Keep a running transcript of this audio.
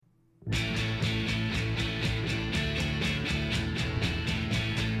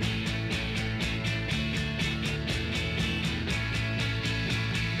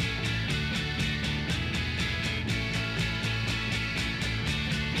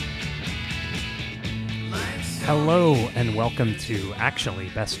Hello and welcome to Actually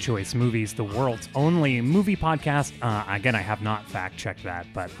Best Choice Movies, the world's only movie podcast. Again, I have not fact-checked that,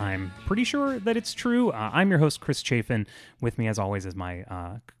 but I'm pretty sure that it's true. I'm your host, Chris Chafin. With me, as always, is my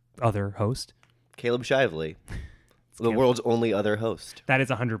other host, Caleb Shively, the world's only other host. That is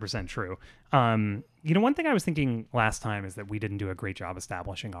 100% true. One thing I was thinking last time is that we didn't do a great job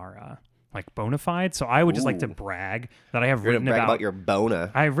establishing our bona fide. So I would just like to brag that I have You're written gonna brag about your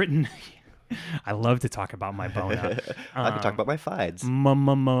bona. I've written. I love to talk about my bona. I can talk about my fides. My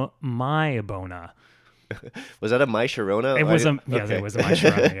bona. Was that a my Sharona? It was it was a my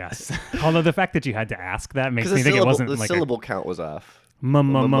Sharona, yes. Although the fact that you had to ask that makes me think it wasn't the like syllable count was off.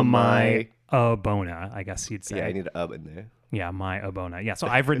 my bona, I guess you'd say. Yeah, I need an in there. Yeah, my Abona. Yeah, so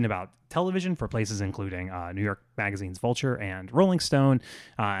I've written about television for places including New York Magazine's Vulture and Rolling Stone,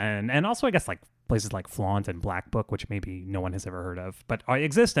 and also I guess like places like Flaunt and Black Book, which maybe no one has ever heard of, but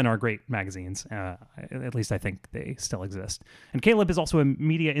exist and are great magazines. At least I think they still exist. And Caleb is also a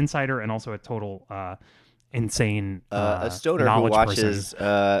media insider and also a total insane a stoner who knowledge watches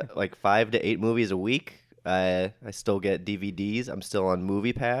person. like 5 to 8 movies a week. I still get DVDs. I'm still on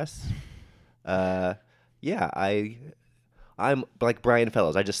MoviePass. I'm like Brian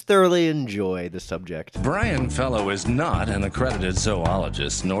Fellows. I just thoroughly enjoy the subject. Brian Fellow is not an accredited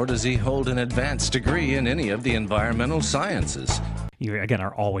zoologist, nor does he hold an advanced degree in any of the environmental sciences. You, again,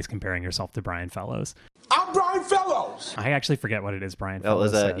 are always comparing yourself to Brian Fellows. I'm Brian Fellows. I actually forget what it is Brian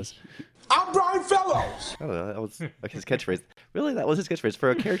Fellows says. I'm Brian Fellows. I don't know. That was like his catchphrase. Really, that was his catchphrase.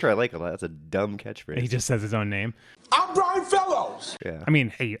 For a character I like a lot, that's a dumb catchphrase. He just says his own name. I'm Brian Fellows. Yeah. I mean,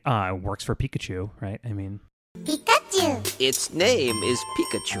 hey, works for Pikachu, right? I mean... Pikachu. Its name is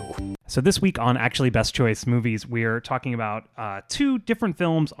Pikachu. So this week on Actually Best Choice Movies, we're talking about two different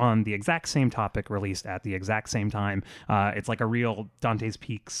films on the exact same topic released at the exact same time. It's like a real Dante's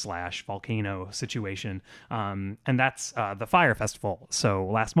Peak / volcano situation. And that's the Fyre Festival. So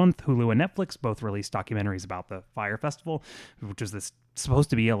last month, Hulu and Netflix both released documentaries about the Fyre Festival, which is this supposed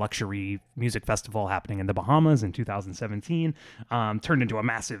to be a luxury music festival happening in the Bahamas in 2017, turned into a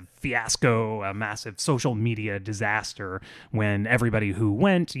massive fiasco, a massive social media disaster when everybody who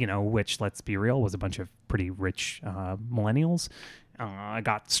went, which, let's be real, was a bunch of pretty rich millennials,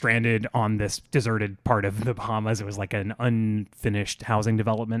 got stranded on this deserted part of the Bahamas. It was like an unfinished housing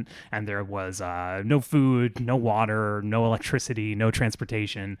development, and there was no food, no water, no electricity, no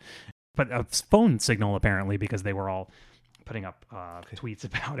transportation, but a phone signal apparently, because they were all putting up tweets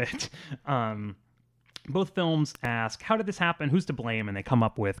about it. Both films ask, how did this happen? Who's to blame? And they come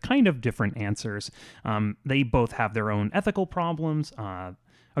up with kind of different answers. They both have their own ethical problems.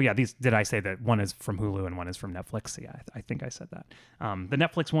 Did I say that one is from Hulu and one is from Netflix? Yeah, I think I said that. The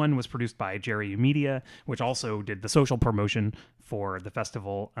Netflix one was produced by Jerry Media, which also did the social promotion for the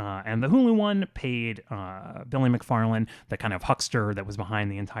festival. And the Hulu one paid Billy McFarland, the kind of huckster that was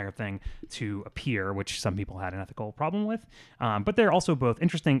behind the entire thing, to appear, which some people had an ethical problem with. But they're also both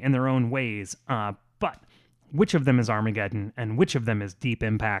interesting in their own ways. But which of them is Armageddon and which of them is Deep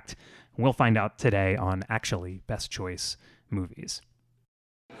Impact? We'll find out today on Actually Best Choice Movies.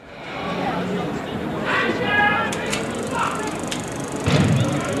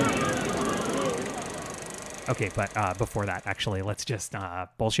 Okay, but before that, actually, let's just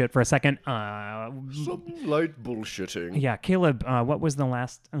bullshit for a second. Some light bullshitting. Yeah, Caleb, what was the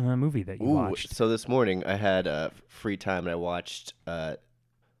last movie that you watched? So this morning I had free time and I watched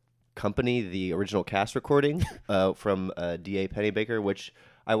Company, the original cast recording from D.A. Pennebaker, which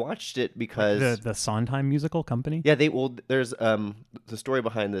I watched it because the Sondheim musical Company. Yeah, there's the story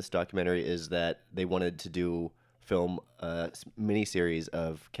behind this documentary is that they wanted to film a miniseries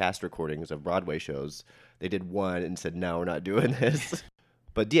of cast recordings of Broadway shows. They did one and said, no, we're not doing this.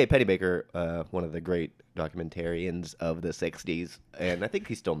 But D.A. Pennebaker, one of the great documentarians of the 60s, and I think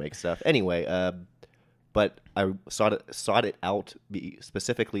he still makes stuff. Anyway, but I sought it out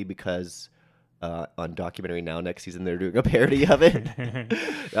specifically because on Documentary Now next season they're doing a parody of it.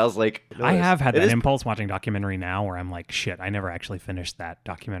 I was like, no, I have had that impulse watching Documentary Now where I'm like, shit, I never actually finished that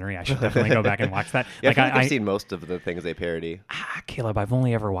documentary. I should definitely go back and watch that. Yeah, I've seen most of the things they parody. Caleb, I've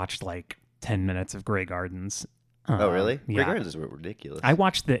only ever watched like 10 minutes of Grey Gardens. Oh, really? Yeah. Grey Gardens is ridiculous. I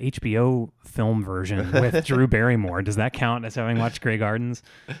watched the HBO film version with Drew Barrymore. Does that count as having watched Grey Gardens?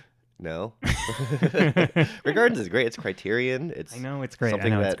 No. Grey Gardens is great. It's Criterion. I know it's great.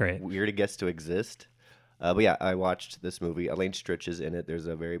 Something it's great. Weird gets to exist. But yeah, I watched this movie. Elaine Stritch is in it. There's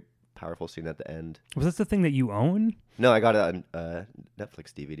a very powerful scene at the end. Was this the thing that you own? No, I got it on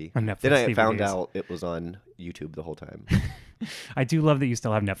Netflix DVD. On Netflix Then I DVDs. found out it was on YouTube the whole time. I do love that you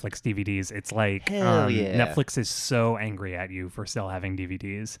still have Netflix DVDs. It's like Hell yeah. Netflix is so angry at you for still having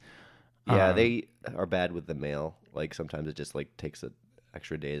DVDs. Yeah, they are bad with the mail. Like sometimes it just like takes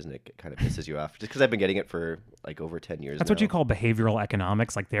extra days and it kind of pisses you off. Just because I've been getting it for like over 10 years. That's now. what you call behavioral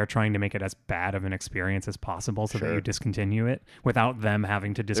economics. Like they're trying to make it as bad of an experience as possible so that you discontinue it without them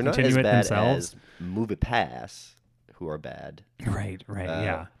having to They're not discontinue as it bad themselves. as MoviePass, who are bad. Right,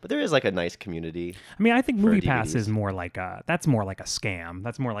 yeah. But there is like a nice community. I mean, I think for MoviePass DVDs. is more like that's more like a scam.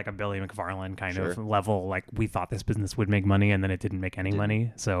 That's more like a Billy McFarland kind of level. Like we thought this business would make money and then it didn't make any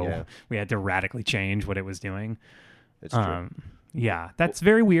money, so we had to radically change what it was doing. It's true. Yeah, that's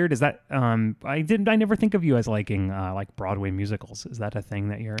very weird. Is that I never think of you as liking like Broadway musicals. Is that a thing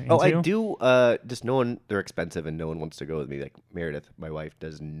that you're into? Oh, I do. Just they're expensive and no one wants to go with me. Like Meredith, my wife,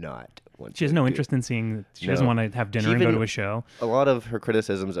 does not want. She has no interest in seeing. She doesn't want to have dinner and go to a show. A lot of her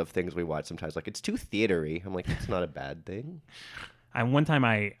criticisms of things we watch sometimes, like it's too theatery. I'm like, it's not a bad thing. One time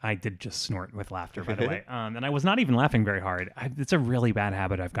I did just snort with laughter, by the way, and I was not even laughing very hard. It's a really bad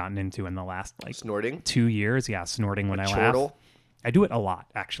habit I've gotten into in the last like Snorting? 2 years. Yeah, snorting when I laugh. chortle? I do it a lot,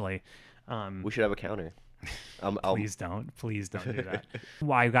 actually. We should have a counter. Please don't do that.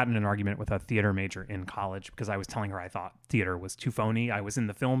 Well, I got in an argument with a theater major in college because I was telling her I thought theater was too phony. I was in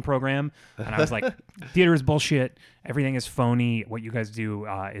the film program and I was like, theater is bullshit. Everything is phony. What you guys do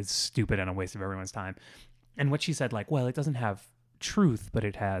is stupid and a waste of everyone's time. And what she said, like, well, it doesn't have truth, but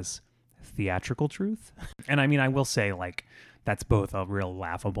it has theatrical truth. And I mean, I will say, like, that's both a real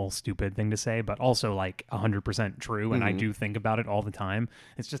laughable, stupid thing to say, but also like 100% true. And I do think about it all the time.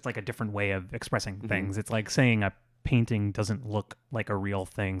 It's just like a different way of expressing things. It's like saying a painting doesn't look like a real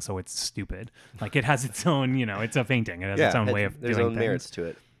thing, so it's stupid. Like it has its own, it's a painting. It has its own way of there's doing own things. merits to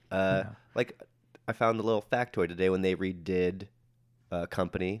it. Like I found the little factoid today when they redid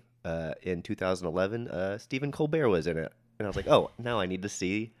Company in 2011. Stephen Colbert was in it. And I was like, oh, now I need to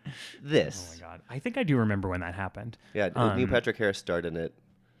see this. Oh my God. I think I do remember when that happened. Yeah, Neil Patrick Harris starred in it.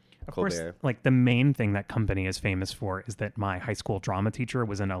 Of Colbert. course, like the main thing that Company is famous for is that my high school drama teacher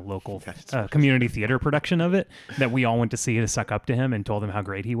was in a local community theater production of it that we all went to see to suck up to him and told him how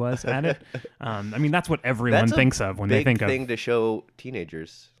great he was at it. I mean, that's what everyone That's a thinks of when they think big thing of to show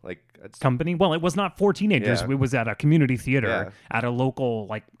teenagers. Like that's Company. Well, it was not for teenagers. Yeah. It was at a community theater Yeah. at a local,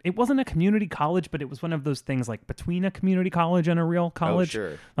 like, it wasn't a community college, but it was one of those things like between a community college and a real college,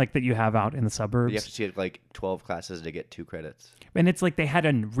 sure. like that you have out in the suburbs. you have to see it like 12 classes to get 2 credits. And it's like they had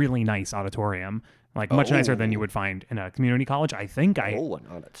a really nice auditorium, like much nicer than you would find in a community college. I think Rolling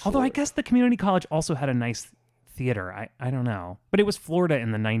on it. although I guess the community college also had a nice theater. I don't know, but it was Florida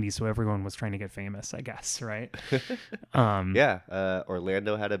in the 90s, so everyone was trying to get famous, I guess, right? Yeah,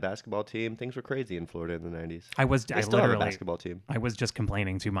 Orlando had a basketball team. Things were crazy in Florida in the 90s. I still have a literally basketball team. I was just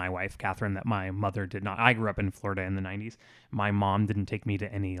complaining to my wife, Catherine, that my mother did not. I grew up in Florida in the 90s. My mom didn't take me to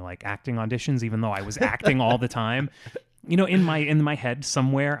any like acting auditions, even though I was acting all the time. In my head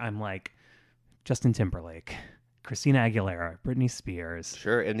somewhere, I'm like Justin Timberlake, Christina Aguilera, Britney Spears,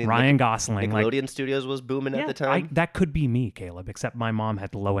 Sure, and Ryan Gosling. Nickelodeon Studios was booming at the time. that could be me, Caleb, except my mom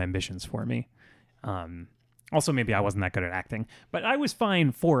had low ambitions for me. Also, maybe I wasn't that good at acting, but I was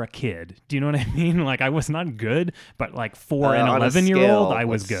fine for a kid. Do you know what I mean? Like, I was not good, but like for an On a 11-year-old, scale, I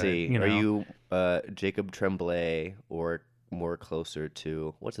was let's good. see. Are you Jacob Tremblay or more closer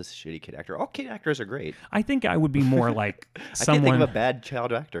to what's this shitty kid actor? All kid actors are great. I think I would be more like I can't someone think of a bad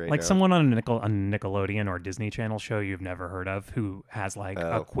child actor right like now. someone on a Nickelodeon or Disney Channel show you've never heard of who has like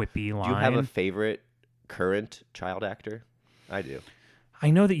a quippy line. Do you have a favorite current child actor? I do. I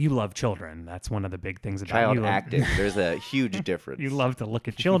know that you love children. That's one of the big things about Child you. acting. There's a huge difference. You love to look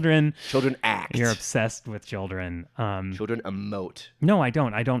at children. Children act. You're obsessed with children. Children emote. No, I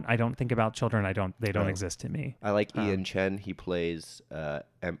don't. I don't think about children. They don't exist to me. I like Ian Chen. He plays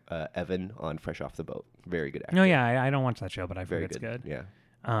Evan on Fresh Off the Boat. Very good actor. No, yeah, I don't watch that show, but I've Very heard it's good. Yeah.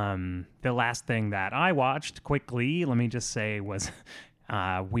 The last thing that I watched quickly, let me just say, was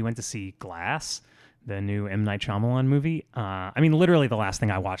we went to see Glass, the new M. Night Shyamalan movie. I mean, literally the last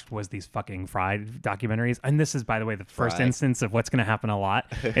thing I watched was these fucking Fry documentaries. And this is, by the way, the first Fry. instance of what's going to happen a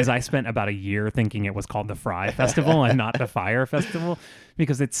lot is I spent about a year thinking it was called the Fry Festival and not the Fire Festival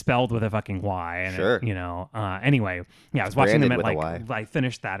because it's spelled with a fucking Y. And Sure. Anyway, yeah, I was watching them branded at with a Y. I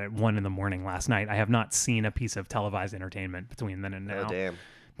finished that at 1 a.m. last night. I have not seen a piece of televised entertainment between then and now. Oh, damn.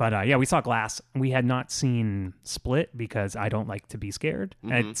 But yeah, we saw Glass. We had not seen Split because I don't like to be scared.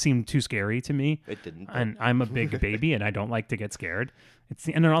 It seemed too scary to me. It didn't. And I'm a big baby and I don't like to get scared.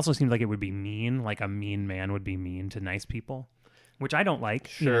 And it also seemed like it would be mean, like a mean man would be mean to nice people, which I don't like.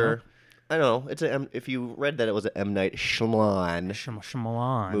 Sure. I know. It's if you read that it was an M. Night Shyamalan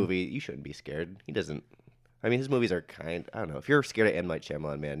Shyamalan. movie, you shouldn't be scared. He doesn't. I mean, his movies are I don't know. If you're scared of M. Night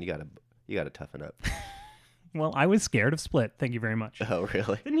Shyamalan, man, you gotta toughen up. Well, I was scared of Split. Thank you very much. Oh,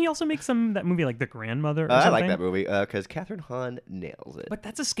 really? Didn't he also make that movie like The Grandmother or I something? like that movie because Catherine Hahn nails it. But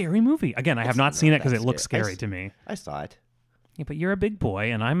that's a scary movie. Again, I have not seen it because that it looks scary. scary to me. I saw it. Yeah, but you're a big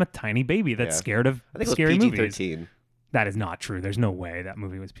boy, and I'm a tiny baby that's Yeah. scared of I think it was scary movies. PG-13. That is not true. There's no way that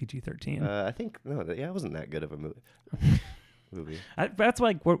movie was PG-13. I think no. It wasn't that good of a movie. That's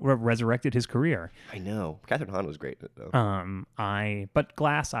like what resurrected his career. I know. Catherine Hahn was great in it, though. But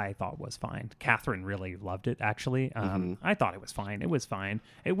Glass I thought was fine. Catherine really loved it, actually. I thought it was fine. It was fine.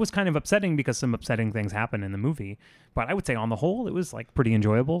 It was kind of upsetting because some upsetting things happen in the movie, but I would say on the whole it was like pretty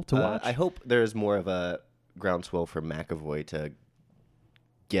enjoyable to watch. I hope there's more of a groundswell for McAvoy to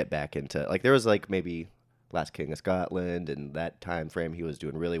get back into, like, there was like maybe Last King of Scotland and that time frame he was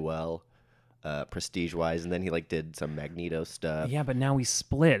doing really well prestige wise, and then he like did some Magneto stuff. Yeah, but now he's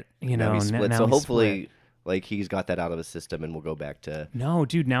split, you know. Now he's split, now so he's hopefully split. like he's got that out of his system and we'll go back to, No,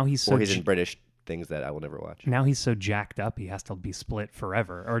 dude, now he's so or he's in British things that I will never watch. now he's so jacked up he has to be split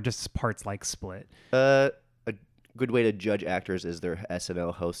forever, or just parts like Split. A good way to judge actors is their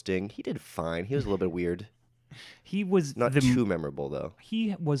SNL hosting. He did fine. He was a little bit weird. He was Not too memorable though.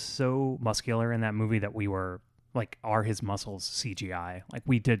 he was so muscular in that movie that we were like, are his muscles CGI? Like,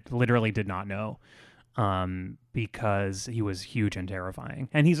 we literally did not know, because he was huge and terrifying,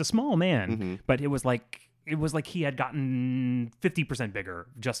 and he's a small man, but it was like he had gotten 50% bigger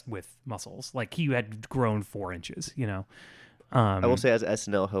just with muscles. Like, he had grown 4 inches, you know. I will say, as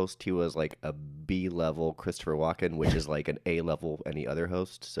SNL host, he was like a B level Christopher Walken, which is like an A level any other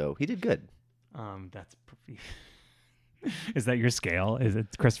host. So he did good. That's is that your scale? Is it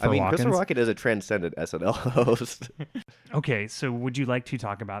Christopher I mean, Walken's? Christopher Walken is a transcendent SNL host. Okay, so would you like to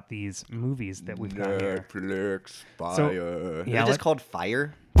talk about these movies that we've got here? Netflix, Fire. So, Is yeah, it just called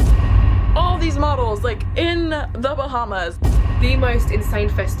Fire? All these models, like, in the Bahamas. The most insane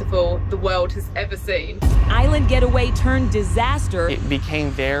festival the world has ever seen. Island getaway turned disaster. It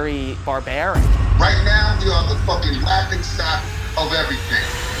became very barbaric. Right now, we are the fucking laughing stock of everything.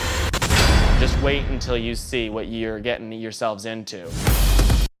 Just wait until you see what you're getting yourselves into.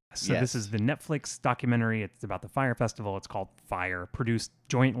 So this is the Netflix documentary. It's about the Fire Festival. It's called Fire, produced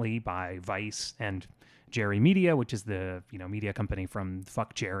jointly by Vice and Jerry Media, which is the media company from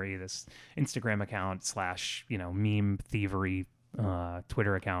Fuck Jerry, this Instagram account / meme thievery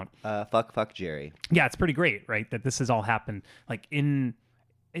Twitter account. Fuck Jerry. Yeah, it's pretty great, right? That this has all happened like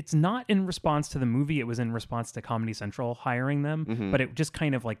it's not in response to the movie. It was in response to Comedy Central hiring them, but it just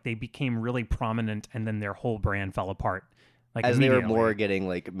kind of like they became really prominent, and then their whole brand fell apart. Like, as they were immediately. more getting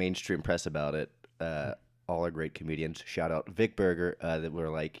like mainstream press about it, all our great comedians, shout out Vic Berger, that were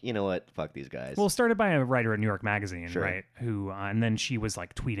like, you know what, fuck these guys. Well, started by a writer at New York Magazine, Sure. right? Who and then she was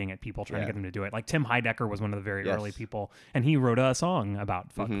like tweeting at people trying to get them to do it. Like Tim Heidecker was one of the very early people, and he wrote a song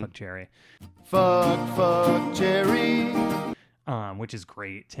about fuck Jerry. Fuck Jerry. Which is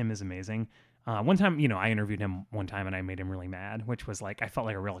great. Tim is amazing. One time, I interviewed him one time and I made him really mad, which was like, I felt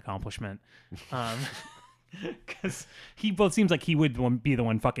like a real accomplishment. Because he both seems like he would be the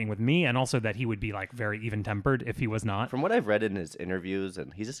one fucking with me, and also that he would be like very even-tempered if he was not. From what I've read in his interviews,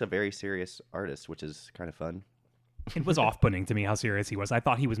 and he's just a very serious artist, which is kind of fun. It was off-putting to me how serious he was. I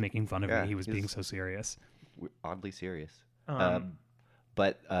thought he was making fun of Yeah, me. He was he's being so serious. Oddly serious.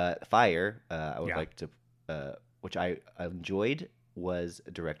 But Fire, I would Yeah. like to, which I enjoyed, was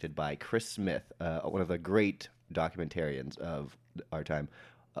directed by Chris Smith, one of the great documentarians of our time.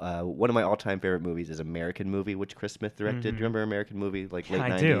 One of my all-time favorite movies is American Movie, which Chris Smith directed. Do you remember American Movie, like late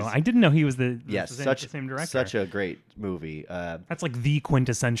 90s? I do. I didn't know he was the same director. Such a great movie. That's like the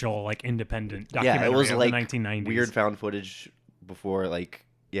quintessential like independent documentary it was of like the 1990s. weird found footage before, like,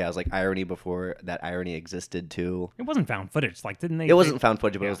 it was like irony before that irony existed too. It wasn't found footage. Like, didn't they? It wasn't found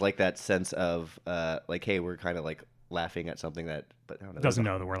footage, but it was like that sense of like, hey, we're kind of like laughing at something that, but I don't know, doesn't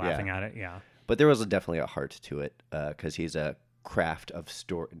know that we're laughing at it. Yeah. But there was definitely a heart to it because he's a craft of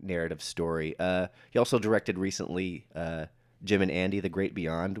narrative story. He also directed recently Jim and Andy: The Great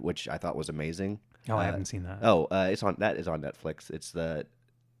Beyond, which I thought was amazing. Oh, I haven't seen that. It's on Netflix. It's the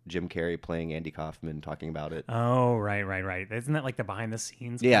Jim Carrey playing Andy Kaufman talking about it. Oh, right. Isn't that like the behind the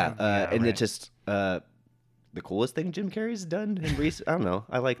scenes? Yeah, and right. it's just the coolest thing Jim Carrey's done in recent. I don't know.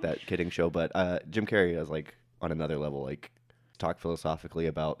 I like that kidding show, but Jim Carrey is like on another level. Like, talk philosophically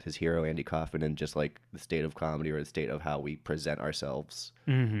about his hero Andy Kaufman and just like the state of comedy or the state of how we present ourselves.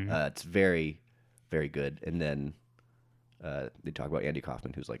 It's very, very good. And then they talk about Andy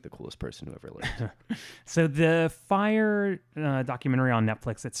Kaufman, who's like the coolest person who ever lived. So the Fire documentary on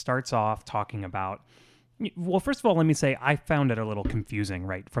Netflix, it starts off talking about Well, first of all, let me say I found it a little confusing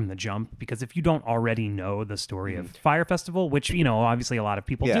right from the jump, because if you don't already know the story of Fyre Festival, which, obviously a lot of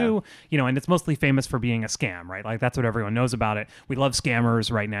people do, and it's mostly famous for being a scam, right? Like that's what everyone knows about it. We love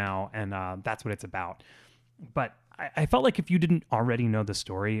scammers right now, and that's what it's about. But I felt like if you didn't already know the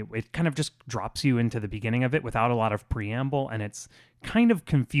story, it kind of just drops you into the beginning of it without a lot of preamble, and it's kind of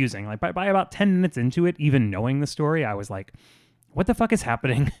confusing. Like by about 10 minutes into it, even knowing the story, I was like, what the fuck is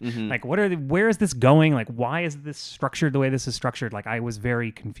happening? Like, where is this going? Like, why is this structured the way this is structured? Like, I was very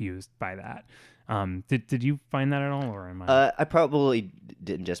confused by that. Did you find that at all, or am I? I probably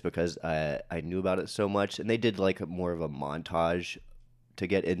didn't, just because I knew about it so much, and they did like more of a montage to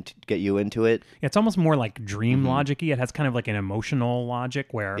get you into it. Yeah, it's almost more like dream logic-y. It has kind of like an emotional logic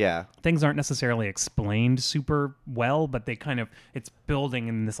where things aren't necessarily explained super well, but it's building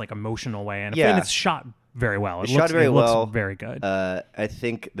in this like emotional way, and it's shot very well. It looks very good. I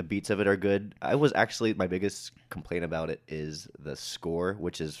think the beats of it are good. My biggest complaint about it is the score,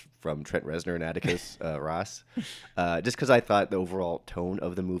 which is from Trent Reznor and Atticus Ross. Just because I thought the overall tone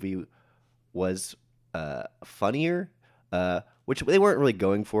of the movie was funnier, which they weren't really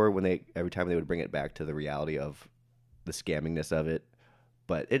going for every time they would bring it back to the reality of the scammingness of it.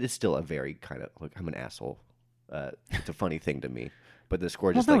 But it is still a very kind of like, I'm an asshole. It's a funny thing to me. But the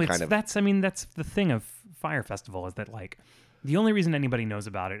score just that's the thing of Fyre Festival, is that like the only reason anybody knows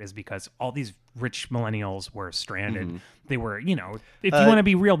about it is because all these rich millennials were stranded. They were, if you want to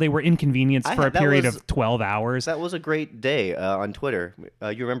be real, they were inconvenienced for a period of 12 hours. That was a great day on Twitter.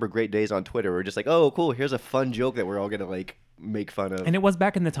 You remember great days on Twitter? We're just like, oh, cool, here's a fun joke that we're all gonna like make fun of. And it was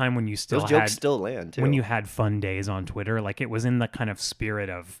back in the time when you those jokes still land too. When you had fun days on Twitter, like it was in the kind of spirit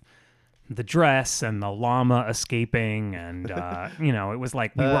of the dress and the llama escaping, and it was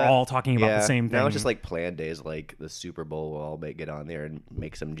like we were all talking about the same thing. Now it's just like planned days, like the Super Bowl. We'll all get on there and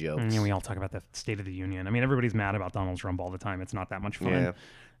make some jokes. And we all talk about the State of the Union. I mean, everybody's mad about Donald Trump all the time. It's not that much fun.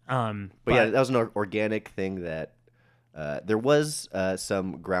 But yeah, that was an organic thing that there was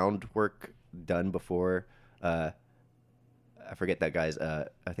some groundwork done before. I forget that guy's. I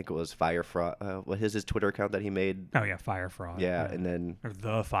think it was Fyre Fraud. What is his Twitter account that he made? Oh yeah, Fyre Fraud. Yeah, and then or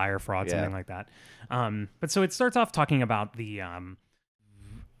the Fyre Fraud, something like that. But so it starts off talking about the.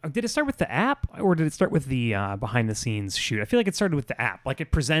 Did it start with the app, or did it start with the behind the scenes shoot? I feel like it started with the app. Like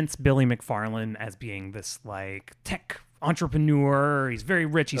it presents Billy McFarland as being this like tech entrepreneur. He's very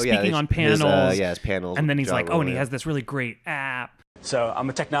rich. He's speaking on panels. His panels. And then he's like, and he has this really great app. So I'm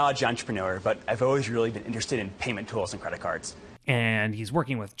a technology entrepreneur, but I've always really been interested in payment tools and credit cards. And he's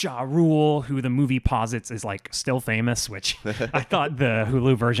working with Ja Rule, who the movie posits is like still famous, which I thought the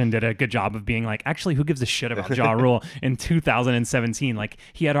Hulu version did a good job of being like, actually, who gives a shit about Ja Rule in 2017? Like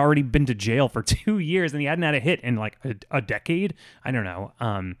he had already been to jail for 2 years and he hadn't had a hit in like a decade. I don't know.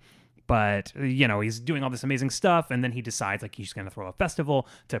 But, he's doing all this amazing stuff, and then he decides, like, he's going to throw a festival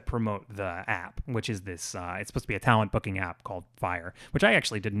to promote the app, which is this, it's supposed to be a talent booking app called Fyre, which I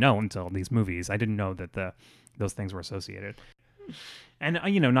actually didn't know until these movies. I didn't know that those things were associated. And,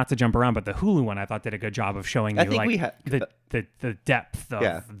 not to jump around, but the Hulu one I thought did a good job of showing you, like, the depth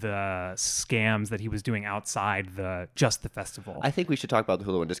of the scams that he was doing outside just the festival. I think we should talk about the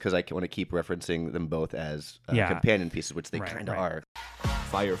Hulu one just because I want to keep referencing them both as companion pieces, which they kind of are.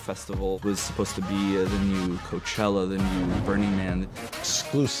 Fyre Festival was supposed to be the new Coachella, the new Burning Man.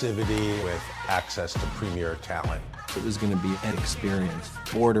 Exclusivity with access to premier talent. It was going to be an experience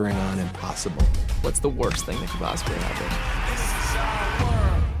bordering on impossible. What's the worst thing that could possibly happen?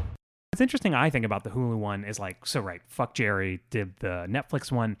 What's interesting, I think, about the Hulu one is like, Fuck Jerry did the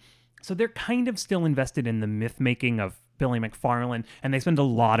Netflix one. So they're kind of still invested in the myth making of Billy McFarland, and they spend a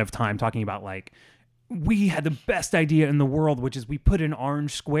lot of time talking about like, we had the best idea in the world, which is we put an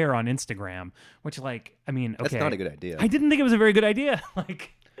orange square on Instagram, which That's not a good idea. I didn't think it was a very good idea.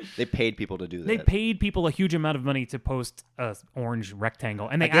 Like they paid people to do that. They paid people a huge amount of money to post a orange rectangle,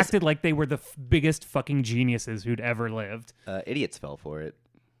 and they acted like they were the biggest fucking geniuses who'd ever lived. Idiots fell for it.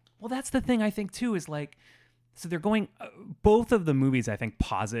 Well, that's the thing I think too, is like, so they're going, both of the movies I think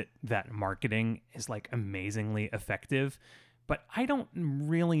posit that marketing is like amazingly effective. But I don't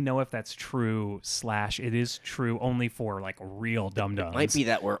really know if that's true / it is true only for like real dum-dums. It might be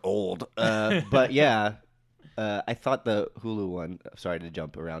that we're old. But yeah, I thought the Hulu one, sorry to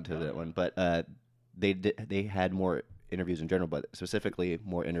jump around to that one, but they had more interviews in general, but specifically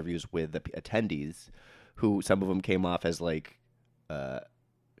more interviews with the attendees, who some of them came off as like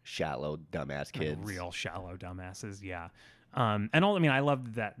shallow, dumbass kids. Like real shallow dumbasses, yeah. I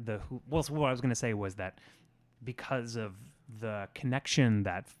loved that so what I was going to say was that because of the connection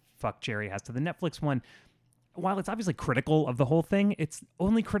that Fuck Jerry has to the Netflix one, while it's obviously critical of the whole thing, it's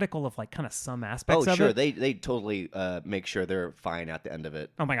only critical of like kind of some aspects of sure. it. They totally make sure they're fine at the end of it.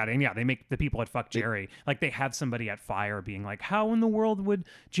 Oh my God. And yeah, they make the people at Fuck Jerry, like they have somebody at Fire being like, how in the world would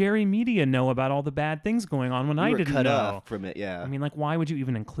Jerry Media know about all the bad things going on when I didn't cut know? off from it, yeah. I mean, like, why would you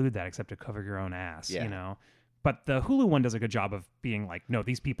even include that except to cover your own ass, Yeah. you know? But the Hulu one does a good job of being like, no,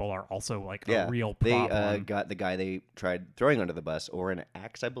 these people are also like a real problem. They got the guy they tried throwing under the bus, Oren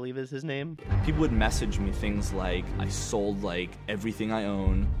Axe, I believe is his name. People would message me things like, I sold like everything I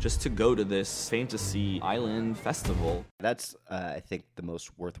own just to go to this Fantasy Island festival. That's, I think, the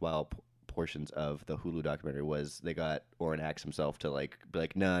most worthwhile portions of the Hulu documentary was they got Oren Axe himself to like be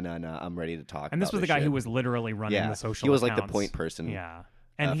like, no, I'm ready to talk. And this was the guy who was literally running the social He was accounts. like the point person. Yeah.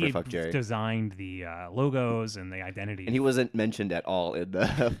 And he designed the logos and the identity. And he wasn't mentioned at all in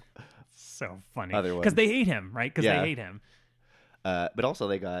the so funny. other one. Because they hate him, right? Because they hate him. But also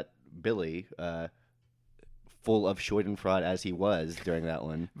they got Billy full of Schadenfreude as he was during that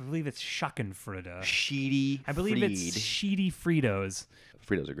one. I believe it's Schadenfreude. I believe it's Sheedy Fritos.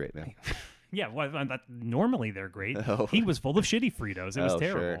 Fritos are great, man. Yeah, well, normally they're great. Oh. He was full of shitty Fritos. It was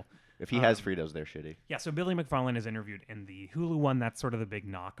terrible. Sure. If he has Fritos, they're shitty. Yeah, so Billy McFarland is interviewed in the Hulu one. That's sort of the big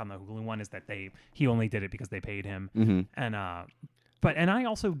knock on the Hulu one is that he only did it because they paid him. Mm-hmm. And I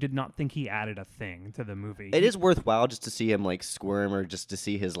also did not think he added a thing to the movie. It is worthwhile just to see him like squirm or just to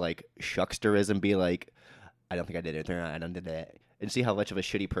see his like shucksterism be like, I don't think I did it. I don't did that. And see how much of a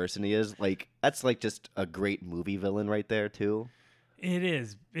shitty person he is. Like that's like just a great movie villain right there too. It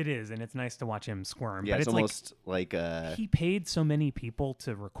is, and it's nice to watch him squirm. Yeah, but it's almost like he paid so many people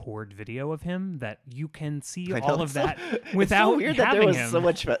to record video of him that you can see all of that without so weird having that there was him. so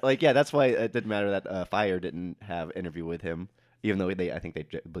much like that's why it didn't matter that Fire didn't have an interview with him, even though I think they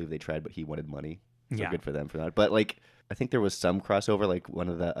believe they tried, but he wanted money. So good for them for that. But like I think there was some crossover, like one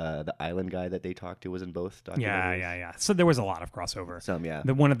of the island guy that they talked to was in both documentaries. Yeah. So there was a lot of crossover. Some, yeah.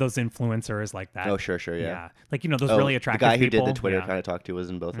 One of those influencers like that. Oh, sure, yeah. Yeah, like those really attractive the guy who people. did the Twitter kind of talk to was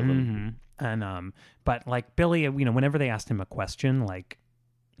in both of them. And but like Billy, whenever they asked him a question, like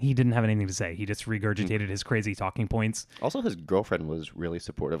he didn't have anything to say. He just regurgitated his crazy talking points. Also, his girlfriend was really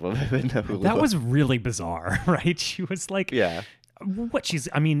supportive of him in Hulu. That was really bizarre, right? She was like, yeah.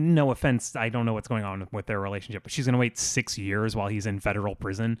 No offense, I don't know what's going on with their relationship, but she's going to wait 6 years while he's in federal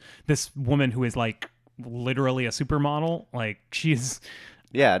prison. This woman who is like literally a supermodel, like she's...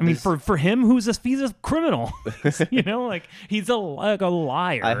 Yeah, I mean, for him, he's a criminal, like he's a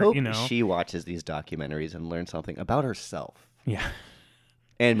liar. I hope she watches these documentaries and learns something about herself. Yeah.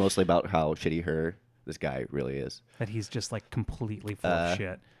 And mostly about how shitty this guy really is. That he's just like completely full of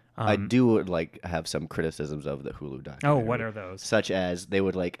shit. I do have some criticisms of the Hulu documentary. Oh, what are those? Such as they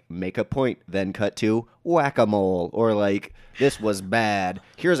would like make a point, then cut to whack-a-mole, or like this was bad.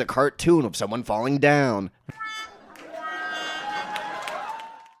 Here's a cartoon of someone falling down.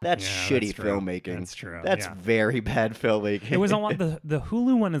 That's shitty filmmaking. That's true. That's very bad filmmaking. It was a lot. The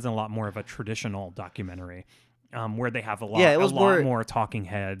Hulu one is a lot more of a traditional documentary. Where they have a lot more talking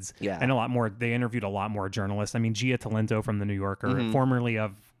heads, and a lot more. They interviewed a lot more journalists. I mean, Gia Talento from the New Yorker, formerly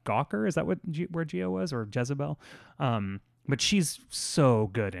of Gawker, is that where Gia was, or Jezebel? But she's so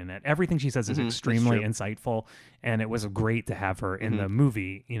good in it. Everything she says is extremely insightful, and it was great to have her in the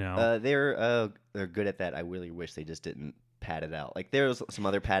movie. They're good at that. I really wish they just didn't pad it out. Like there was some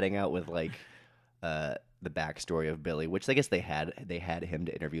other padding out with like the backstory of Billy, which I guess they had him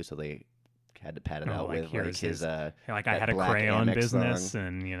to interview, so they had to pad it out with like his I had a crayon Amex business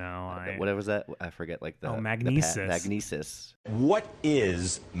song. And what was that? I forget like the Magnesis. Magnesis. What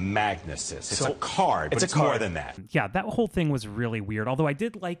is Magnesis? It's a card, but it's more than that. Yeah, that whole thing was really weird. Although I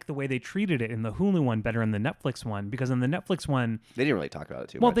did like the way they treated it in the Hulu one better than the Netflix one, because in the Netflix one they didn't really talk about it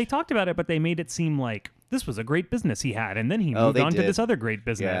too much. Well, they talked about it, but they made it seem like this was a great business he had, and then he moved on to this other great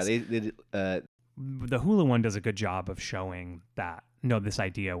business. Yeah, the Hulu one does a good job of showing that this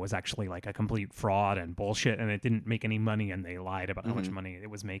idea was actually like a complete fraud and bullshit, and it didn't make any money, and they lied about how much money it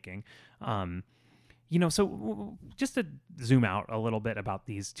was making. So just to zoom out a little bit about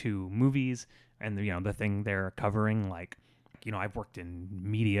these two movies and the thing they're covering, like, I've worked in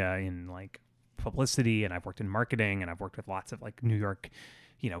media, in like publicity, and I've worked in marketing, and I've worked with lots of like New York,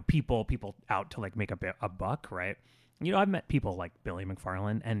 people out to like make a buck, right? I've met people like Billy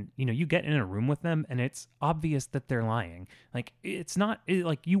McFarland, and, you get in a room with them and it's obvious that they're lying. Like, it's not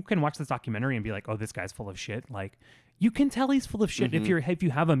like you can watch this documentary and be like, oh, this guy's full of shit. Like, you can tell he's full of shit if you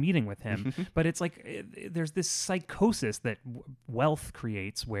have a meeting with him. But it's like there's this psychosis that wealth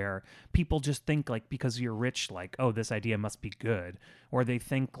creates where people just think like because you're rich, like, oh, this idea must be good. Or they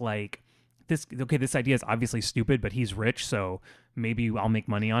think like, this idea is obviously stupid, but he's rich, so maybe I'll make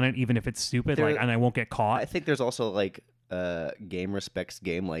money on it, even if it's stupid, and I won't get caught. I think there's also like game respects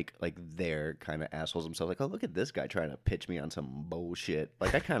game, like they're kind of assholes themselves. Like, oh, look at this guy trying to pitch me on some bullshit.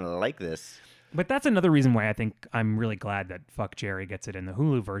 Like, I kind of like this. But that's another reason why I think I'm really glad that Fuck Jerry gets it in the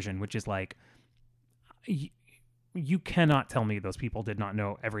Hulu version, which is like, you cannot tell me those people did not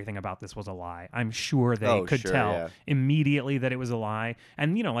know everything about this was a lie. I'm sure they could tell immediately that it was a lie.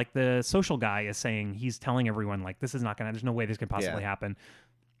 And, you know, like the social guy is saying, he's telling everyone, like, this is not there's no way this could possibly happen.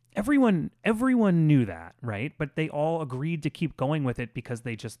 Everyone knew that, right? But they all agreed to keep going with it because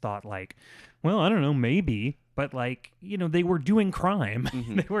they just thought, like, well, I don't know, maybe. But, like, you know, they were doing crime.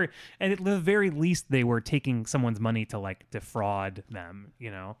 They were, and at the very least, they were taking someone's money to, like, defraud them, you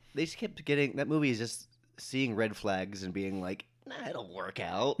know? They just kept getting, that movie is just seeing red flags and being like, nah, it'll work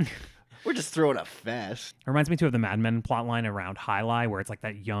out. We're just throwing a fest. It reminds me too of the Mad Men plotline around Jai Alai, where it's like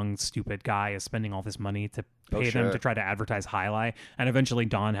that young, stupid guy is spending all this money to pay them to try to advertise Jai Alai. And eventually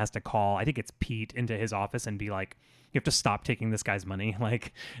Don has to call, I think it's Pete, into his office and be like, you have to stop taking this guy's money.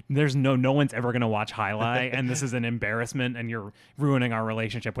 Like, there's no one's ever going to watch Jai Alai, and this is an embarrassment, and you're ruining our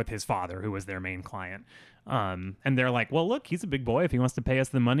relationship with his father, who was their main client. And they're like, well, look, he's a big boy. If he wants to pay us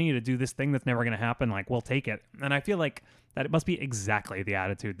the money to do this thing that's never going to happen, like, we'll take it. And I feel like that it must be exactly the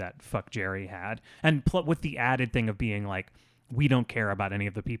attitude that Fuck Jerry had. And with the added thing of being like, we don't care about any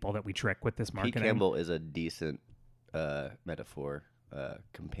of the people that we trick with this marketing. Pete Campbell is a decent metaphor,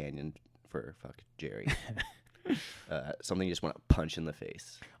 companion for Fuck Jerry. Something you just want to punch in the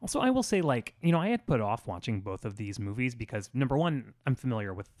face. Also, I will say, like, you know, I had put off watching both of these movies because, number one, I'm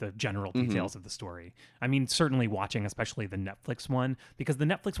familiar with the general details of the story. I mean, certainly watching especially the Netflix one, because the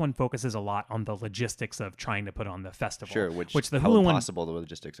Netflix one focuses a lot on the logistics of trying to put on the festival. Sure, which the how Hulu impossible the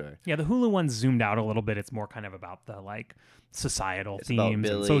logistics are. Yeah, the Hulu one zoomed out a little bit. It's more kind of about the, like, societal it's themes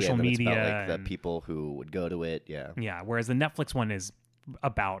Billy, and social and media. It's about, like, the people who would go to it, Yeah, whereas the Netflix one is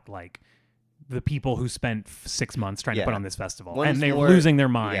about, like, the people who spent 6 months trying to put on this festival, and they're losing their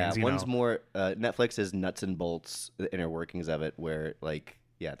minds. Yeah, one's more Netflix is nuts and bolts, the inner workings of it, where, like,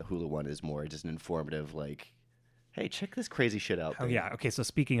 the Hulu one is more just an informative, like, hey, check this crazy shit out. Oh yeah, okay. So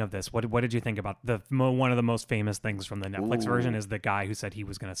speaking of this, what did you think about one of the most famous things from the Netflix version is the guy who said he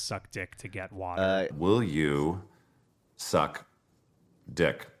was going to suck dick to get water. Will you suck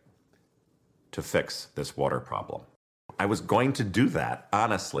dick to fix this water problem? I was going to do that,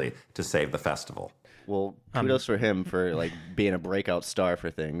 honestly, to save the festival. Well, kudos for him for, like, being a breakout star for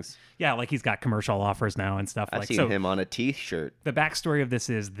things. Yeah, like, he's got commercial offers now and stuff. I've seen him on a T-shirt. The backstory of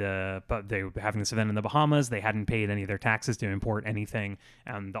this is they were having this event in the Bahamas. They hadn't paid any of their taxes to import anything,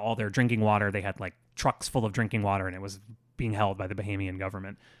 and all their drinking water, they had, like, trucks full of drinking water, and it was being held by the Bahamian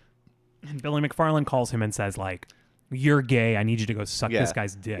government. And Billy McFarland calls him and says, like, you're gay. I need you to go suck this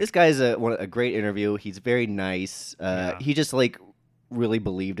guy's dick. This guy's a great interview. He's very nice. He just, like, really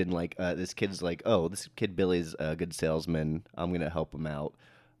believed in, like, this kid's like, oh, this kid Billy's a good salesman. I'm going to help him out.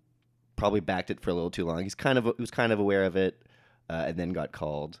 Probably backed it for a little too long. He was kind of aware of it and then got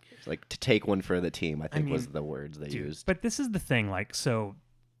called. It's like, to take one for the team, I think was the words they used. But this is the thing, like, so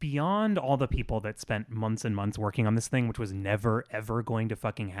beyond all the people that spent months and months working on this thing, which was never, ever going to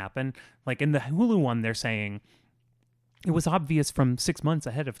fucking happen, like, in the Hulu one, they're saying it was obvious from 6 months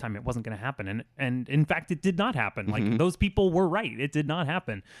ahead of time it wasn't going to happen. And in fact, it did not happen. Like, those people were right. It did not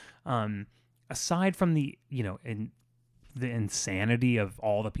happen. Aside from the, you know, the insanity of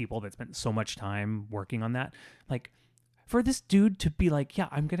all the people that spent so much time working on that, like, for this dude to be like, yeah,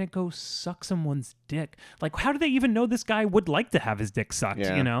 I'm going to go suck someone's dick. Like, how do they even know this guy would like to have his dick sucked,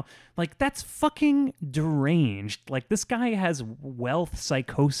 you know? Like, that's fucking deranged. Like, this guy has wealth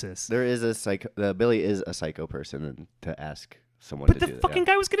psychosis. There is Billy is a psycho person to ask someone to do that. But the fucking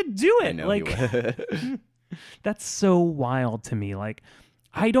guy was going to do it. I know like, he would. That's so wild to me. Like,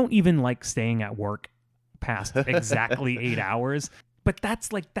 I don't even like staying at work past exactly 8 hours. But that's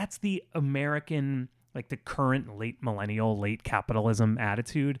the American, like, the current late millennial, late capitalism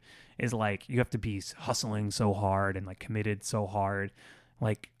attitude is like, you have to be hustling so hard and, like, committed so hard.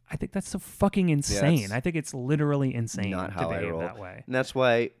 Like, I think that's so fucking insane. I think it's literally insane not how to behave I roll that way. And that's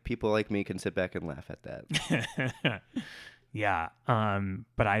why people like me can sit back and laugh at that. Yeah.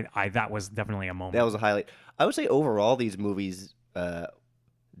 But I that was definitely a moment. That was a highlight. I would say overall these movies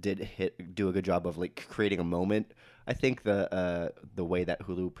did do a good job of, like, creating a moment. I think the way that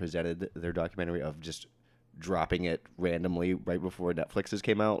Hulu presented their documentary of just dropping it randomly right before Netflix's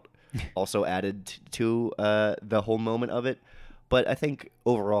came out also added to the whole moment of it. But I think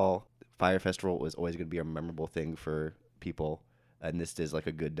overall, Fyre Festival was always going to be a memorable thing for people, and this is, like,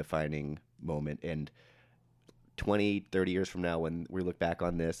 a good defining moment. And 20, 30 years from now, when we look back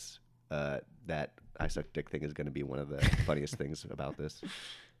on this, that I suck dick thing is going to be one of the funniest things about this.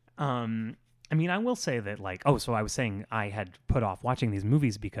 I mean, I will say that, like, so I was saying I had put off watching these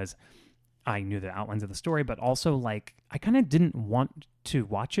movies because I knew the outlines of the story, but also, like, I kind of didn't want to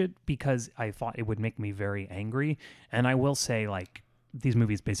watch it because I thought it would make me very angry. And I will say, like, these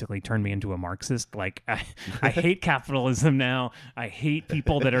movies basically turned me into a Marxist. Like, I hate capitalism now. I hate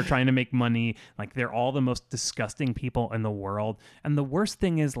people that are trying to make money. Like, they're all the most disgusting people in the world. And the worst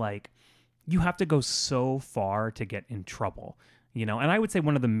thing is, like, you have to go so far to get in trouble. You know, and I would say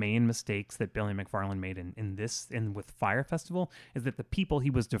one of the main mistakes that Billy McFarland made in with Fyre Festival is that the people he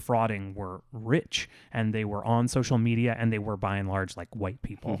was defrauding were rich and they were on social media and they were by and large like white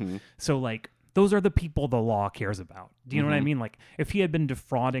people. Mm-hmm. So like those are the people the law cares about. Do you know what I mean? Like if he had been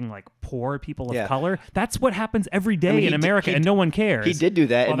defrauding like poor people of color, that's what happens every day in America and no one cares. He did do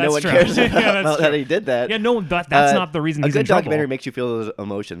that and no one cares about that he did that. Yeah, no, that's not the reason he's in trouble. A good documentary makes you feel those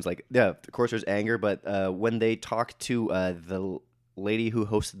emotions. Like, yeah, of course there's anger, but when they talk to the lady who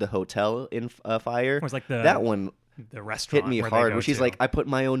hosted the hotel in Fyre, it was like that one the restaurant hit me hard. Where she's like, I put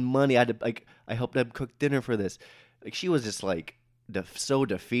my own money. I helped them cook dinner for this. Like she was just like so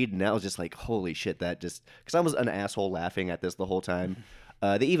defeated, and I was just like, holy shit, that just because I was an asshole laughing at this the whole time.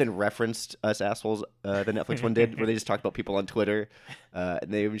 They even referenced us assholes. The Netflix one did, where they just talked about people on Twitter, and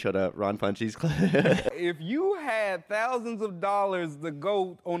they even showed a Ron Funches clip. If you had thousands of dollars to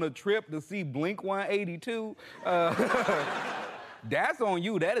go on a trip to see Blink-182, that's on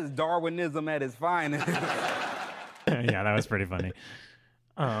you. That is Darwinism at its finest. Yeah, that was pretty funny.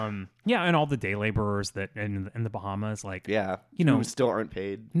 Yeah, and all the day laborers that in the Bahamas, like, you know, who still aren't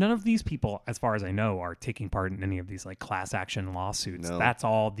paid. None of these people, as far as I know, are taking part in any of these like class action lawsuits. No. That's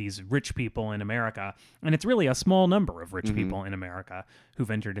all these rich people in America, and it's really a small number of rich people in America who've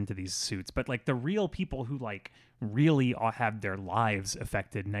entered into these suits. But like the real people who like really have their lives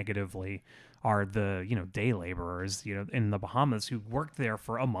affected negatively are the, you know, day laborers, you know, in the Bahamas who worked there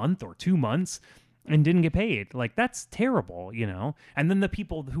for a month or 2 months and didn't get paid. Like, that's terrible, you know? And then the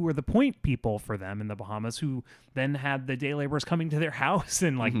people who were the point people for them in the Bahamas who then had the day laborers coming to their house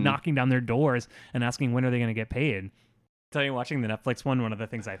and, like, knocking down their doors and asking when are they going to get paid. Tell you, watching the Netflix one of the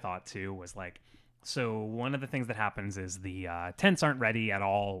things I thought, too, was, like, so one of the things that happens is the tents aren't ready at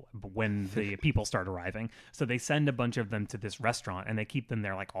all when the people start arriving. So they send a bunch of them to this restaurant, and they keep them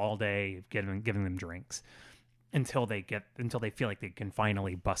there, like, all day, giving them drinks until they feel like they can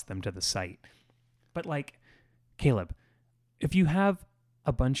finally bust them to the site. But, like, Caleb, if you have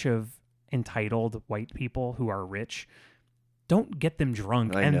a bunch of entitled white people who are rich, don't get them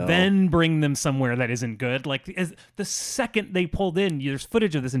drunk and then bring them somewhere that isn't good. Like, the second they pulled in, there's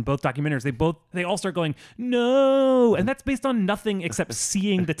footage of this in both documentaries, they all start going, no! And that's based on nothing except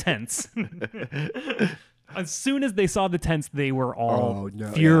seeing the tents. As soon as they saw the tents, they were all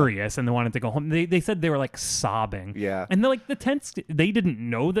furious and they wanted to go home. They said they were like sobbing. Yeah. And like the tents, they didn't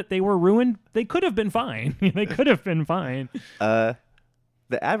know that they were ruined. They could have been fine. They could have been fine. The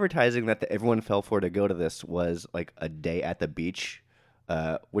advertising that everyone fell for to go to this was like a day at the beach,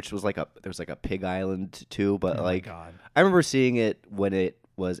 which was like there was like a pig island too. But I remember seeing it when it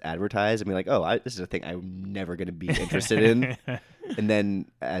was advertised and being like, oh, this is a thing I'm never going to be interested in. And then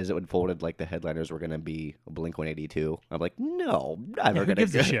as it unfolded, like the headliners were going to be Blink-182. I'm like, no, never going to.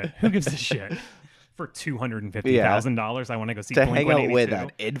 Who gives a shit? Who gives a shit? For $250,000, I want to go see to Blink-182. hang out with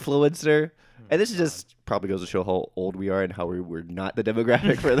an influencer. And this is just probably goes to show how old we are and how we're not the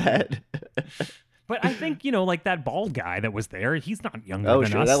demographic for that. But I think, you know, like that bald guy that was there, he's not younger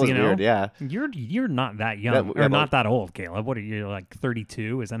than us. That was you know? weird, yeah. You're not that young, or not that old, Caleb. What are you, like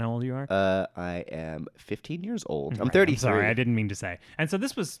 32? Is that how old you are? I am 15 years old. I'm 33. I'm sorry, I didn't mean to say. And so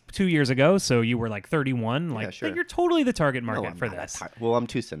this was 2 years ago, so you were like 31. Like, yeah, sure. Like you're totally the target market for this. Well, I'm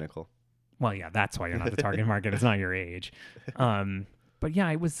too cynical. Well, yeah, that's why you're not the target market. It's not your age. But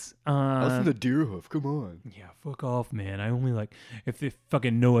yeah, it was. I listen to Deerhoof. Come on. Yeah, fuck off, man. I only like if the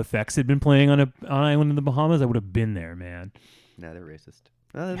fucking NoFX had been playing on an island in the Bahamas, I would have been there, man. Nah, they're racist.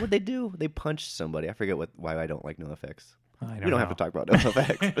 What'd they do? They punched somebody. I forget why I don't like NoFX. We don't have to talk about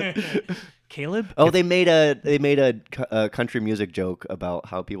NoFX. Caleb? Oh, they made a country music joke about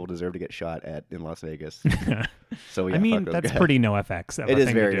how people deserve to get shot in Las Vegas. So yeah, I mean, that's pretty NoFX. It is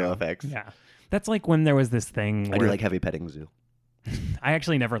very NoFX. Yeah, that's like when there was this thing. I do like Heavy Petting Zoo. I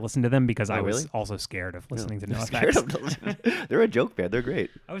actually never listened to them because I was also scared of listening to NoFX. They're a joke band. They're great.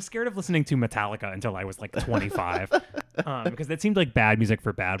 I was scared of listening to Metallica until I was like 25 because that seemed like bad music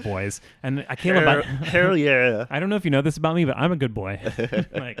for bad boys. And hell yeah. I don't know if you know this about me, but I'm a good boy.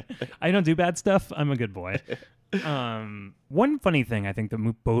 Like, I don't do bad stuff. I'm a good boy. One funny thing, I think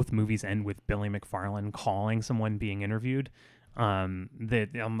that both movies end with Billy McFarland calling someone being interviewed. On the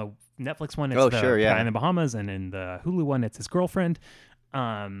Netflix one, it's guy in the Bahamas, and in the Hulu one, it's his girlfriend.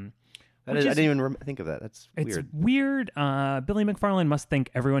 I didn't even think of that. It's weird. Billy McFarlane must think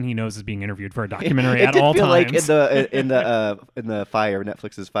everyone he knows is being interviewed for a documentary at all times. Like in the Fire,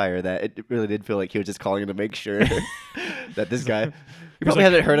 Netflix's Fire, that it really did feel like he was just calling to make sure that this guy. You probably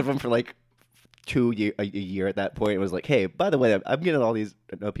haven't heard of him for like a year at that point. It was like, hey, by the way, I'm getting all these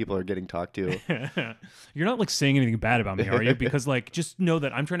people are getting talked to. You're not like saying anything bad about me, are you? Because like, just know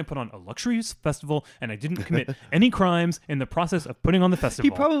that I'm trying to put on a luxury festival, and I didn't commit any crimes in the process of putting on the festival.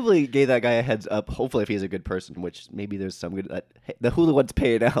 He probably gave that guy a heads up. Hopefully, if he's a good person, which maybe there's some good. Hey, the Hulu one's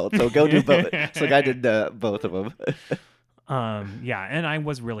paying out, so go do both. So the guy did both of them. Yeah, and I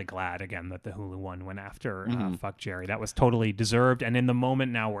was really glad again that the Hulu one went after Fuck Jerry. That was totally deserved. And in the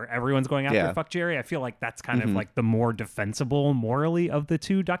moment now where everyone's going after Fuck Jerry, I feel like that's kind of like the more defensible morally of the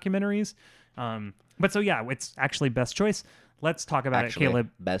two documentaries. But so yeah, it's actually best choice. Let's talk about it, Caleb.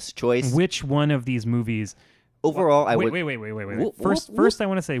 Best choice. Which one of these movies? Overall, Wait. First, I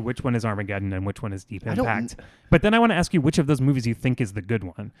want to say which one is Armageddon and which one is Deep Impact. But then I want to ask you which of those movies you think is the good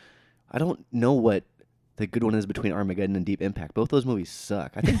one. I don't know what the good one is between Armageddon and Deep Impact. Both those movies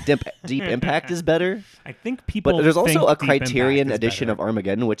suck. I think Deep Impact is better. I think people. But there's also a Deep Criterion Impact edition of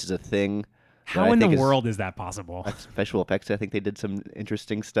Armageddon, which is a thing. How in the world is that possible? Special effects. I think they did some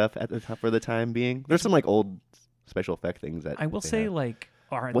interesting stuff at the for the time being. There's some like old special effect things that I will say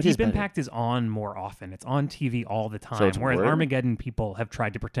have. Deep Impact is on more often. It's on TV all the time. So whereas Armageddon, people have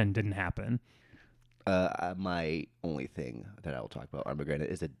tried to pretend didn't happen. My only thing that I'll talk about Armageddon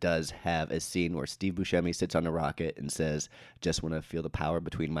is it does have a scene where Steve Buscemi sits on a rocket and says, "Just want to feel the power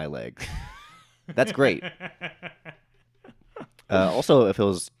between my legs." That's great. Also, if it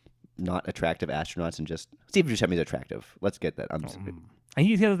was not attractive astronauts and just Steve Buscemi's attractive, let's get that.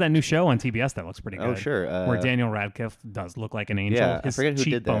 He has that new show on TBS that looks pretty good. Oh, sure. Where Daniel Radcliffe does look like an angel. Yeah, His I forget who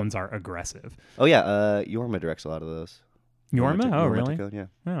did that. cheekbones are aggressive. Oh yeah, Yorma directs a lot of those. Yorma? Oh, really? Yeah.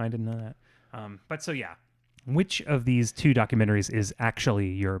 Oh, I didn't know that. But so yeah, which of these two documentaries is actually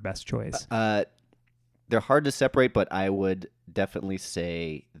your best choice? They're hard to separate, but I would definitely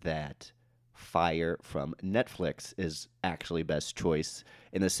say that Fire from Netflix is actually best choice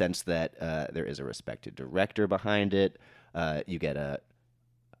in the sense that there is a respected director behind it. You get a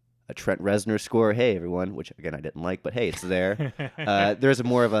Trent Reznor score. Hey, everyone, which again I didn't like, but hey, it's there. There's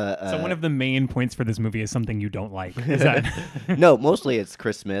more of a. So one of the main points for this movie is something you don't like. Is that? No, mostly it's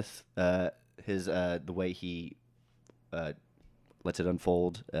Chris Smith. His the way he lets it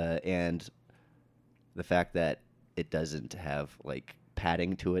unfold, and the fact that it doesn't have like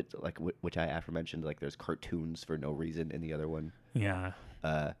padding to it, like which I aforementioned. Like there's cartoons for no reason in the other one. Yeah.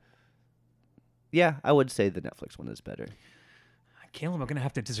 Yeah, I would say the Netflix one is better. Caleb, I'm going to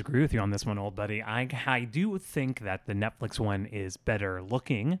have to disagree with you on this one, old buddy. I do think that the Netflix one is better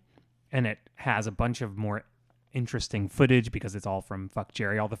looking, and it has a bunch of more interesting footage because it's all from Fuck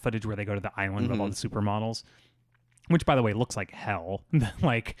Jerry, all the footage where they go to the island with all the supermodels, which, by the way, looks like hell.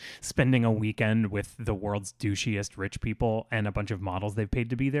 Like spending a weekend with the world's douchiest rich people and a bunch of models they've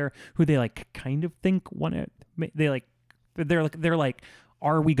paid to be there, who they like kind of think want to. They're like,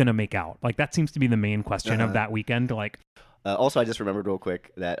 are we going to make out? Like that seems to be the main question of that weekend. Like. Also, I just remembered real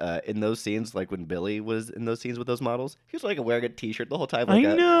quick that in those scenes, like when Billy was in those scenes with those models, he was like wearing a T-shirt the whole time, like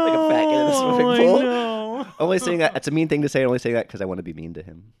a fat kid in a swimming pool. I know. Only saying that, it's a mean thing to say. Only saying that because I want to be mean to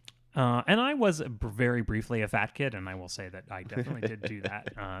him. And I was very briefly a fat kid, and I will say that I definitely did do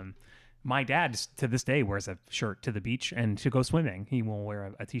that. My dad, to this day, wears a shirt to the beach and to go swimming. He will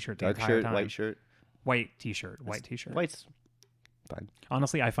wear a T-shirt the entire shirt, time. White shirt, white T-shirt, white T-shirt. White's fine.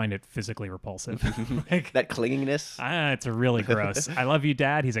 Honestly, I find it physically repulsive. Like, that clinginess. It's really gross. I love you,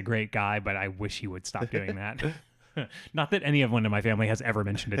 Dad. He's a great guy, but I wish he would stop doing that. Not that anyone in my family has ever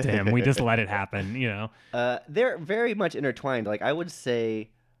mentioned it to him. We just let it happen, you know. They're very much intertwined. Like I would say,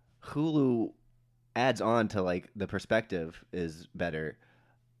 Hulu adds on to like the perspective is better.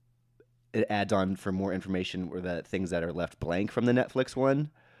 It adds on for more information or the things that are left blank from the Netflix one.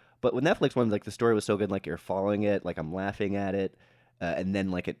 But with Netflix one, like the story was so good, like you're following it, like I'm laughing at it. And then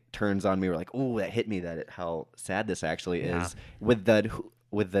like it turns on me, we're like, oh, that hit me, how sad this actually is. With the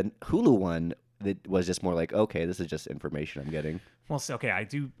Hulu one, it was just more like, okay, this is just information I'm getting. Well, so, okay,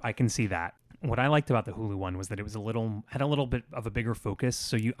 I can see that. What I liked about the Hulu one was that it was had a little bit of a bigger focus.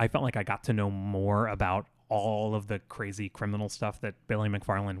 So I felt like I got to know more about all of the crazy criminal stuff that Billy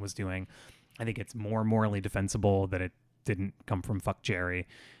McFarlane was doing. I think it's more morally defensible that it didn't come from Fuck Jerry.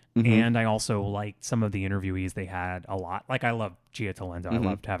 Mm-hmm. And I also liked some of the interviewees they had a lot. Like I loved Gia Talento. I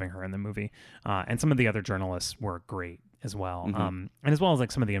loved having her in the movie. And some of the other journalists were great. as well. And as well as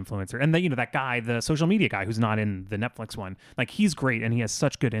like some of the influencer and that guy, the social media guy who's not in the Netflix one, like he's great and he has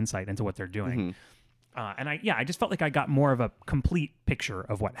such good insight into what they're doing. And I just felt like I got more of a complete picture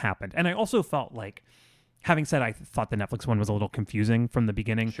of what happened. And I also felt like, having said I thought the Netflix one was a little confusing from the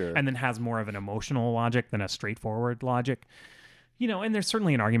beginning and then has more of an emotional logic than a straightforward logic, and there's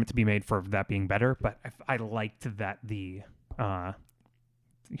certainly an argument to be made for that being better, but I liked that the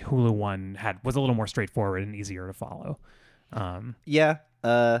Hulu one was a little more straightforward and easier to follow. Again,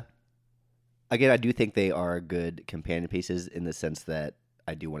 I do think they are good companion pieces in the sense that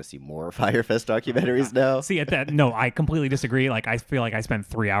I do want to see more Fyre Fest documentaries now. See, no, I completely disagree. Like, I feel like I spent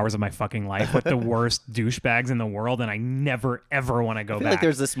 3 hours of my fucking life with the worst douchebags in the world, and I never, ever want to go back. I feel like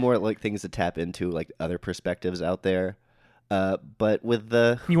there's this more like things to tap into, like other perspectives out there. But with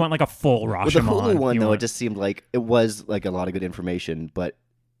you want like a full Rashomon. With the Hulu one, though, it just seemed like it was like a lot of good information, but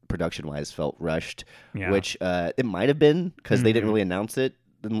production-wise felt rushed, which it might have been because they didn't really announce it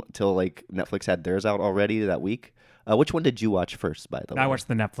until like Netflix had theirs out already that week. Which one did you watch first, by the way? I watched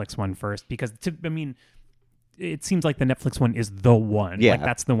the Netflix one first because, it seems like the Netflix one is the one. Yeah, like,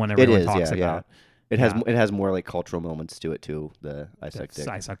 that's the one everyone talks about. It has more like cultural moments to it too. The I Suck Dick.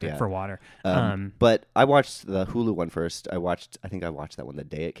 I Suck Dick for Water. But I watched the Hulu one first. I think I watched that one the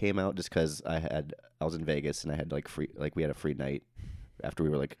day it came out, just because I was in Vegas and I had we had a free night after we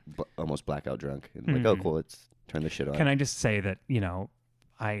were like almost blackout drunk and like, oh cool, let's turn this shit on. Can I just say that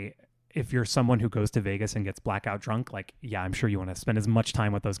if you're someone who goes to Vegas and gets blackout drunk, like, yeah, I'm sure you want to spend as much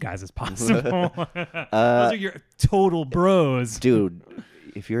time with those guys as possible. Those are your total bros. Dude,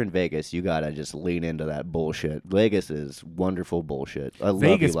 if you're in Vegas, you got to just lean into that bullshit. Vegas is wonderful bullshit. I love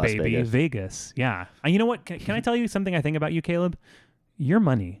Vegas, you, Las baby. Vegas. Vegas. Yeah. And you know what? Can I tell you something I think about you, Caleb? You're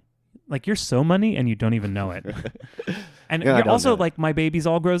money. Like, you're so money and you don't even know it. And you're also like, my babies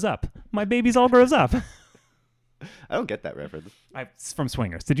all grows up. My babies all grows up. I don't get that reference. It's from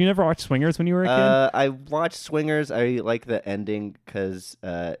Swingers. Did you never watch Swingers when you were a kid? I watched Swingers. I like the ending because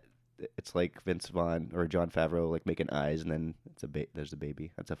it's like Vince Vaughn or Jon Favreau like making eyes, and then there's a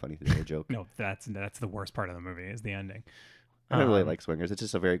baby. That's a funny joke. No, that's the worst part of the movie is the ending. I don't really like Swingers. It's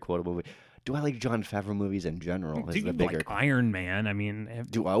just a very quotable movie. Do I like Jon Favreau movies in general? Do you like Iron Man? I mean, I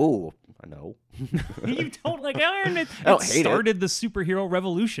know. You don't like Iron Man? It started the superhero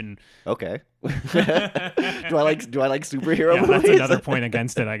revolution. Okay. Do I like superhero movies? That's another point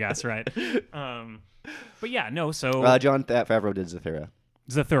against it, I guess. Right. But yeah, no. So Jon Favreau did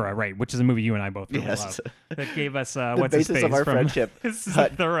Zathura, right? Which is a movie you and I both really love. That gave us what's his face of our from friendship.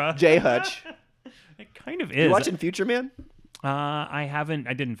 Zathura. Jay Hutch. It kind of is. You watching Future Man? I haven't.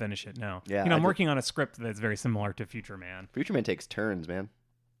 I didn't finish it. No. Yeah. I'm working on a script that's very similar to Future Man. Future Man takes turns, man.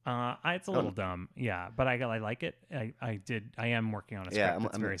 It's a little dumb. Yeah, but I like it. I am working on a script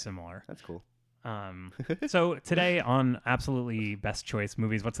that's very similar. That's cool. So today on Absolutely Best Choice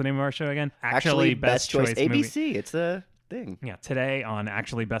Movies, what's the name of our show again? Actually Best Choice ABC. Movie. It's a thing. Yeah, today on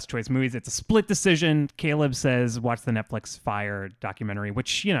Actually Best Choice Movies, it's a split decision. Caleb says watch the Netflix Fyre documentary,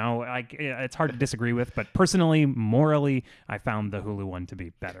 which, it's hard to disagree with, but personally, morally, I found the Hulu one to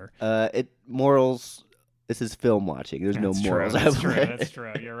be better. Morals, this is film watching. There's no morals. That's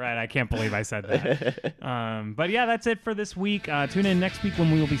true. You're right. I can't believe I said that. But yeah, that's it for this week. Tune in next week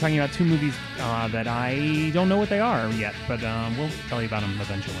when we will be talking about two movies that I don't know what they are yet, but we'll tell you about them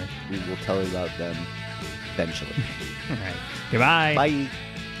eventually. We will tell you about them eventually. All right. Goodbye. Bye.